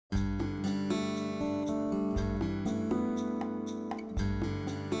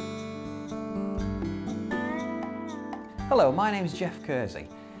Hello, my name is Geoff Kersey,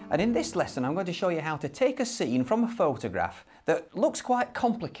 and in this lesson I'm going to show you how to take a scene from a photograph that looks quite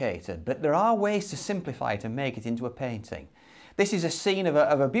complicated, but there are ways to simplify it and make it into a painting. This is a scene of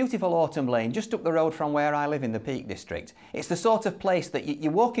a beautiful autumn lane just up the road from where I live in the Peak District. It's the sort of place that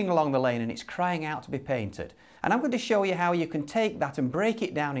you're walking along the lane and it's crying out to be painted. And I'm going to show you how you can take that and break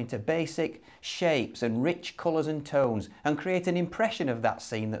it down into basic shapes and rich colours and tones and create an impression of that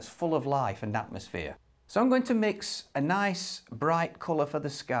scene that's full of life and atmosphere. So I'm going to mix a nice bright colour for the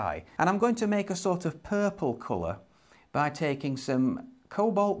sky, and I'm going to make a sort of purple colour by taking some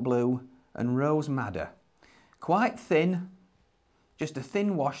cobalt blue and rose madder. Quite thin, just a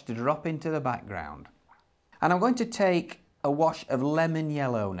thin wash to drop into the background. And I'm going to take a wash of lemon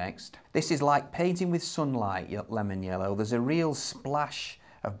yellow next. This is like painting with sunlight lemon yellow. There's a real splash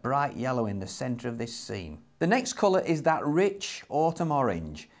of bright yellow in the centre of this scene. The next colour is that rich autumn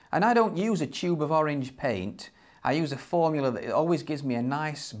orange. And I don't use a tube of orange paint. I use a formula that always gives me a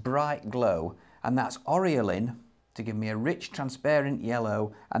nice bright glow, and that's Aureolin to give me a rich transparent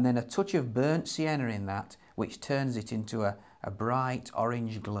yellow, and then a touch of burnt sienna in that, which turns it into a bright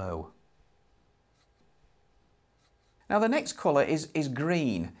orange glow. Now the next colour is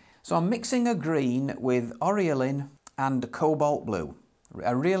green. So I'm mixing a green with Aureolin and cobalt blue.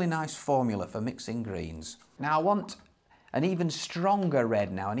 A really nice formula for mixing greens. Now I want an even stronger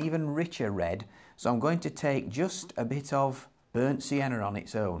red now, an even richer red, so I'm going to take just a bit of burnt sienna on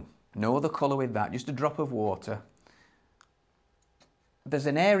its own. No other colour with that, just a drop of water. There's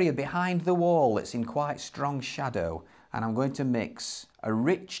an area behind the wall that's in quite strong shadow, and I'm going to mix a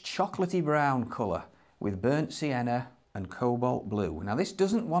rich chocolatey brown colour with burnt sienna and cobalt blue. Now this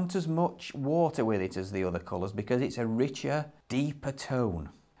doesn't want as much water with it as the other colours because it's a richer, deeper tone.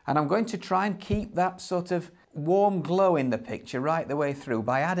 And I'm going to try and keep that sort of warm glow in the picture right the way through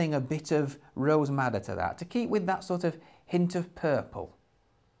by adding a bit of rose madder to that, to keep with that sort of hint of purple.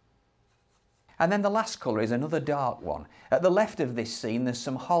 And then the last colour is another dark one. At the left of this scene there's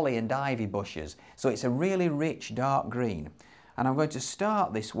some holly and ivy bushes, so it's a really rich dark green. And I'm going to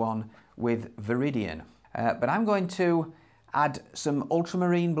start this one with Viridian, but I'm going to add some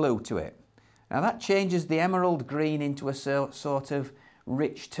ultramarine blue to it. Now that changes the emerald green into a sort of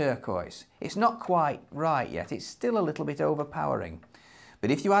rich turquoise. It's not quite right yet, it's still a little bit overpowering. But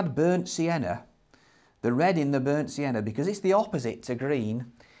if you add burnt sienna, the red in the burnt sienna, because it's the opposite to green,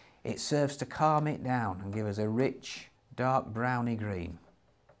 it serves to calm it down and give us a rich, dark browny green.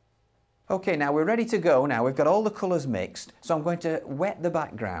 Okay, now we're ready to go now. We've got all the colours mixed, so I'm going to wet the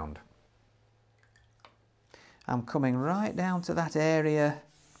background. I'm coming right down to that area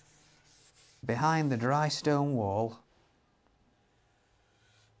behind the dry stone wall.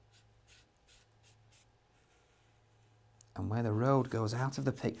 And where the road goes out of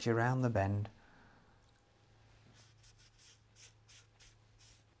the picture round the bend.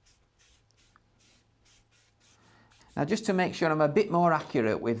 Now just to make sure I'm a bit more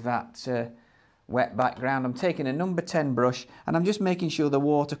accurate with that wet background, I'm taking a number 10 brush and I'm just making sure the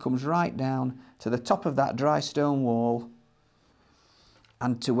water comes right down to the top of that dry stone wall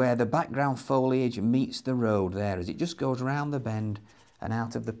and to where the background foliage meets the road there, as it just goes round the bend and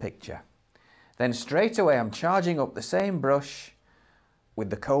out of the picture. Then straight away I'm charging up the same brush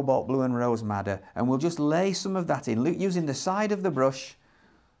with the cobalt blue and rose madder, and we'll just lay some of that in using the side of the brush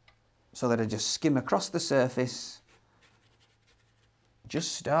so that I just skim across the surface,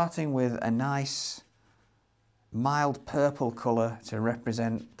 just starting with a nice mild purple colour to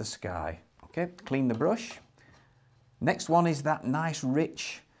represent the sky. Okay, clean the brush. Next one is that nice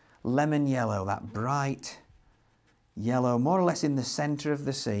rich lemon yellow, that bright yellow, more or less in the centre of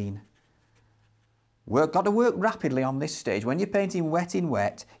the scene. Got to work rapidly on this stage. When you're painting wet in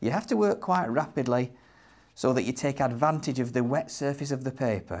wet, you have to work quite rapidly so that you take advantage of the wet surface of the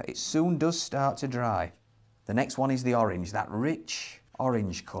paper. It soon does start to dry. The next one is the orange, that rich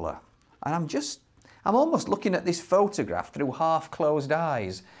orange colour. And I'm almost looking at this photograph through half-closed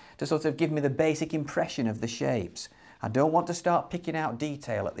eyes to sort of give me the basic impression of the shapes. I don't want to start picking out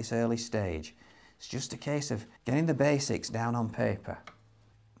detail at this early stage. It's just a case of getting the basics down on paper.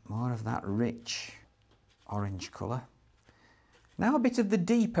 More of that rich orange colour. Now a bit of the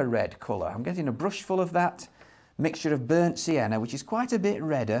deeper red colour. I'm getting a brush full of that mixture of burnt sienna, which is quite a bit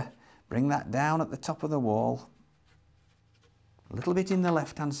redder. Bring that down at the top of the wall. A little bit in the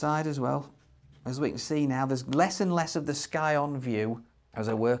left-hand side as well. As we can see now, there's less and less of the sky on view as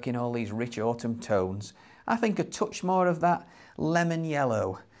I work in all these rich autumn tones. I think a touch more of that lemon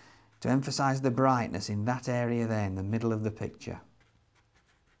yellow to emphasise the brightness in that area there in the middle of the picture.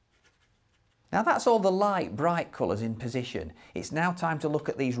 Now that's all the light, bright colours in position. It's now time to look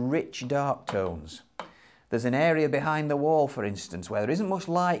at these rich, dark tones. There's an area behind the wall, for instance, where there isn't much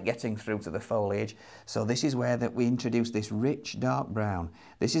light getting through to the foliage. So this is where we introduce this rich dark brown.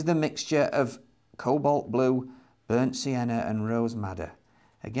 This is the mixture of cobalt blue, burnt sienna and rose madder.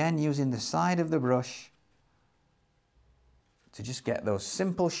 Again, using the side of the brush to just get those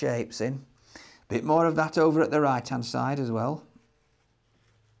simple shapes in. A bit more of that over at the right hand side as well.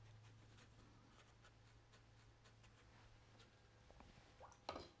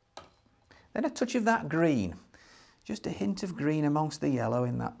 Then a touch of that green, just a hint of green amongst the yellow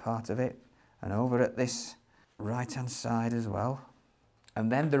in that part of it, and over at this right hand side as well.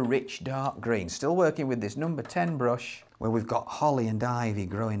 And then the rich dark green, still working with this number 10 brush, where we've got holly and ivy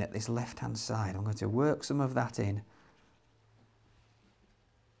growing at this left hand side. I'm going to work some of that in.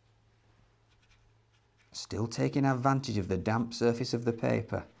 Still taking advantage of the damp surface of the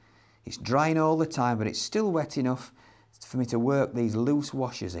paper. It's drying all the time, but it's still wet enough for me to work these loose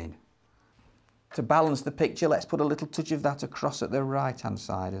washes in. To balance the picture, let's put a little touch of that across at the right hand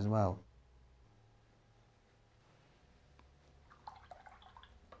side as well.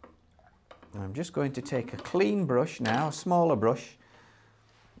 I'm just going to take a clean brush now, a smaller brush.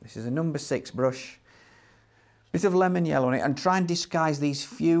 This is a number 6 brush. Bit of lemon yellow on it, and try and disguise these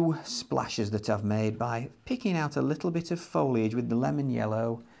few splashes that I've made by picking out a little bit of foliage with the lemon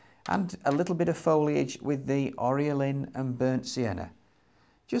yellow and a little bit of foliage with the aureolin and burnt sienna.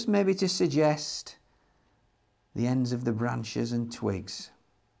 Just maybe to suggest the ends of the branches and twigs.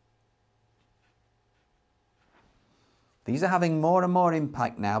 These are having more and more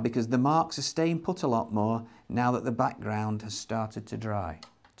impact now because the marks are staying put a lot more now that the background has started to dry.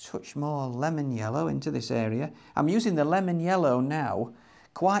 Touch more lemon yellow into this area. I'm using the lemon yellow now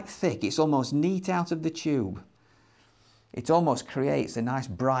quite thick. It's almost neat out of the tube. It almost creates a nice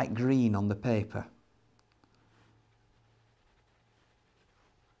bright green on the paper.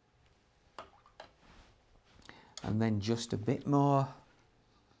 And then just a bit more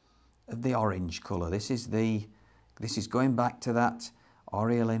of the orange colour. This is going back to that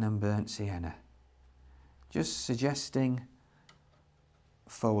aureolin and burnt sienna. Just suggesting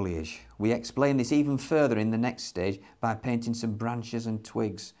foliage. We explain this even further in the next stage by painting some branches and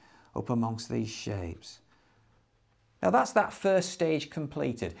twigs up amongst these shapes. Now that's that first stage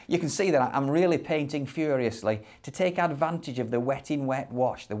completed. You can see that I'm really painting furiously to take advantage of the wet in wet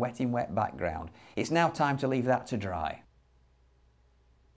wash, the wet in wet background. It's now time to leave that to dry.